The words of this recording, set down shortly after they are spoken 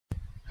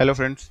Hello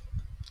friends,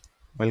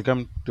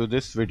 welcome to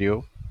this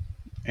video.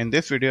 In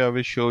this video I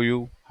will show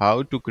you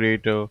how to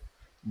create a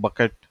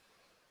bucket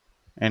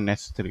in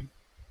S3.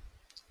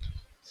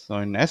 So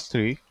in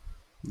S3,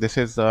 this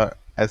is the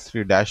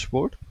S3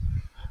 dashboard.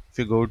 If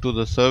you go to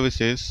the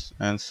services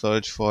and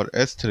search for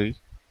S3,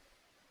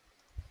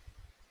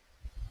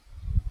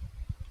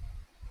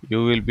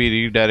 you will be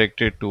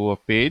redirected to a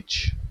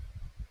page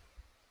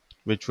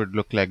which would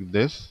look like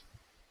this.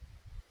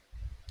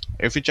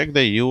 If you check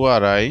the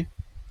URI,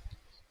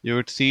 you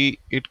would see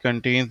it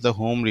contains the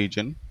home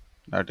region,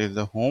 that is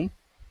the home,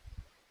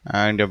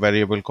 and a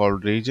variable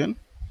called region,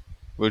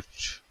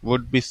 which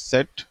would be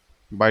set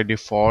by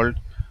default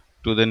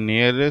to the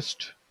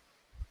nearest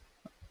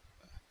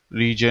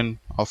region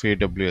of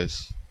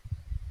AWS.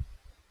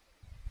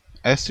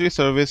 S3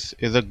 service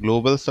is a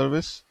global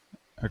service.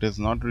 It is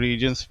not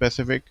region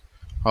specific.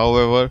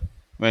 However,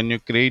 when you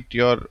create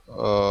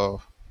your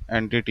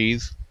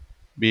entities,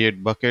 be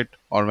it bucket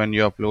or when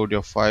you upload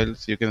your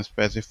files, you can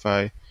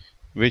specify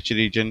which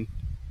region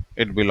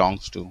it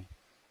belongs to.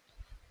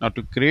 Now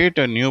to create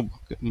a new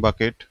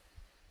bucket,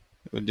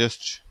 you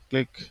just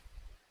click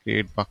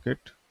create bucket.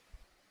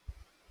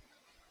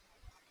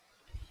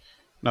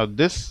 Now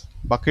this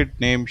bucket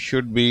name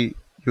should be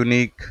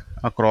unique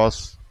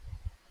across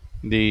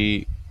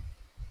the,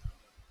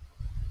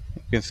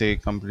 you can say,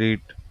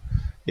 complete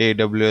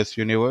AWS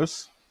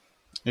universe.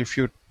 If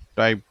you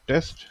type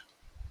test,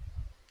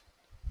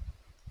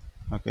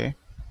 okay,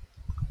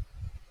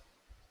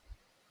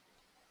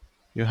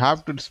 you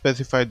have to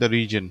specify the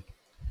region.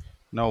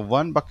 Now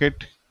one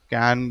bucket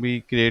can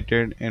be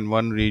created in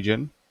one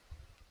region.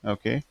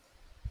 Okay,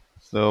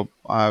 so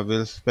I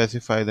will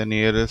specify the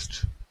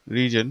nearest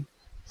region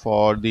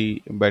for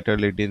the better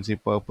latency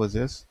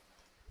purposes.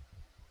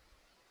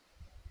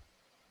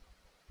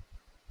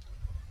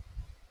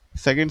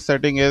 Second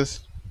setting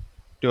is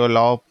to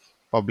allow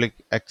public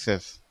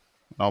access.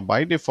 Now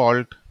by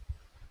default,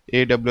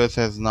 AWS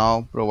has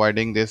now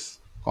providing this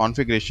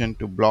configuration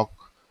to block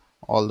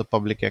all the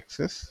public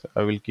access.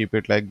 I will keep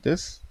it like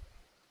this.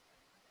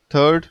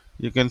 Third,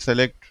 you can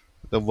select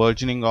the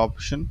versioning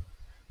option.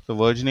 So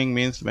versioning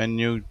means when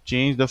you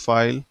change the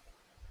file,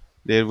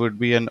 there would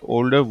be an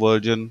older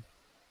version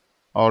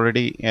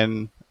already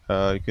in,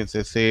 you can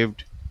say,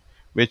 saved,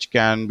 which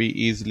can be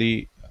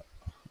easily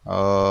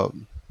uh,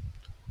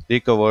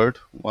 recovered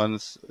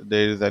once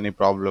there is any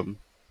problem.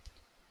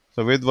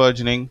 So with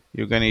versioning,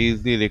 you can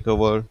easily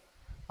recover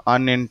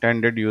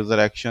unintended user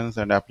actions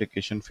and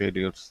application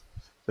failures.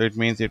 So it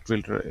means it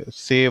will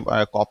save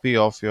a copy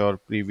of your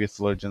previous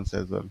versions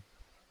as well.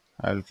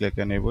 I'll click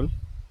enable.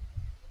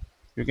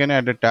 You can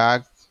add a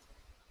tag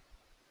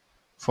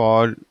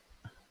for,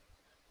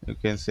 you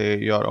can say,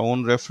 your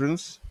own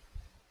reference.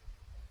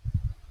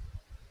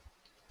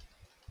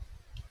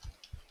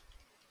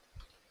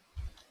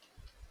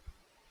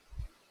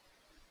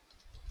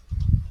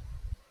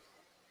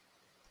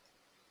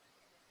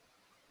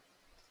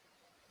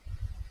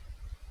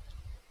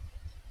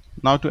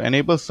 Now to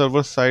enable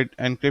server side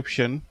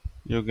encryption,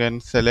 you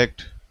can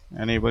select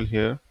enable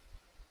here,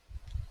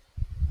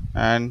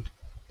 and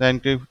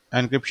the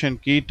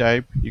encryption key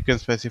type you can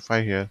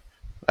specify here.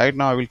 Right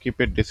now I will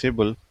keep it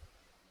disabled,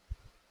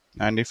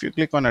 and if you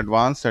click on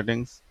advanced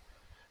settings,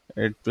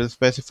 it will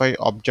specify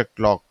object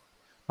lock.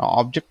 Now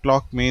object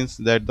lock means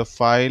that the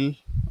file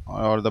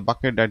or the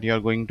bucket that you are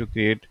going to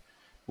create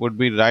would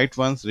be write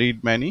once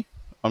read many,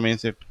 or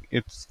means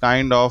it's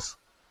kind of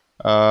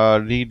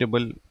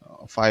readable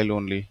file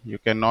only. You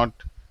cannot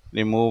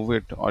remove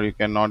it or you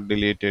cannot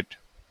delete it.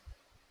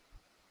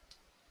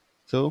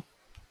 So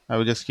I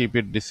will just keep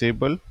it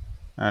disabled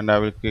and I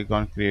will click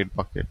on create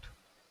bucket.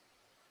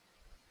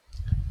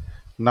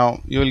 Now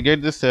you will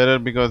get this error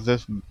because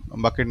this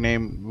bucket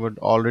name would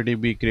already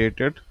be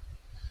created.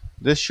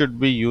 This should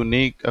be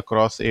unique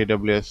across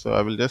AWS. So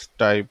I will just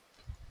type,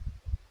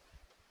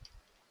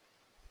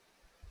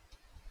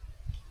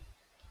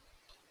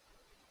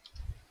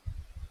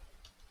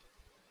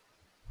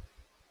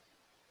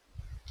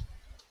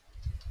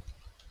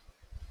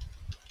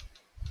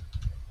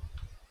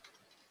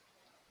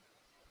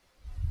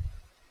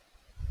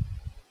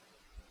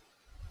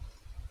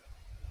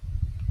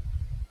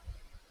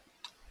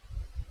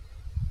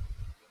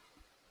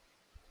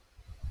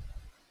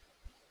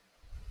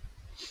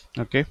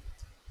 okay.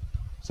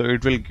 So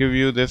it will give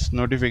you this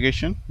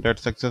notification that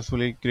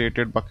successfully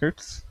created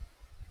buckets.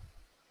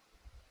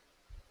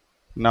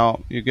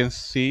 Now you can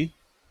see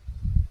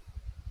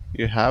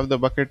you have the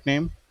bucket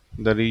name,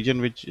 the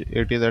region which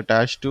it is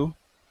attached to,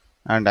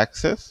 and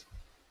access,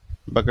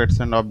 buckets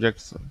and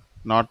objects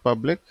not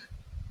public,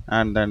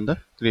 and then the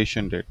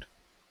creation date.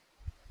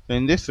 So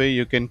in this way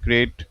you can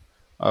create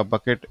a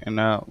bucket in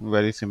a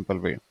very simple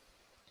way.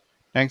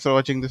 Thanks for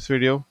watching this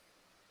video.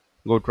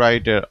 Go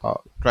try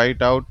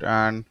it out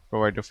and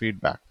provide your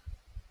feedback.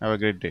 Have a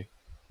great day.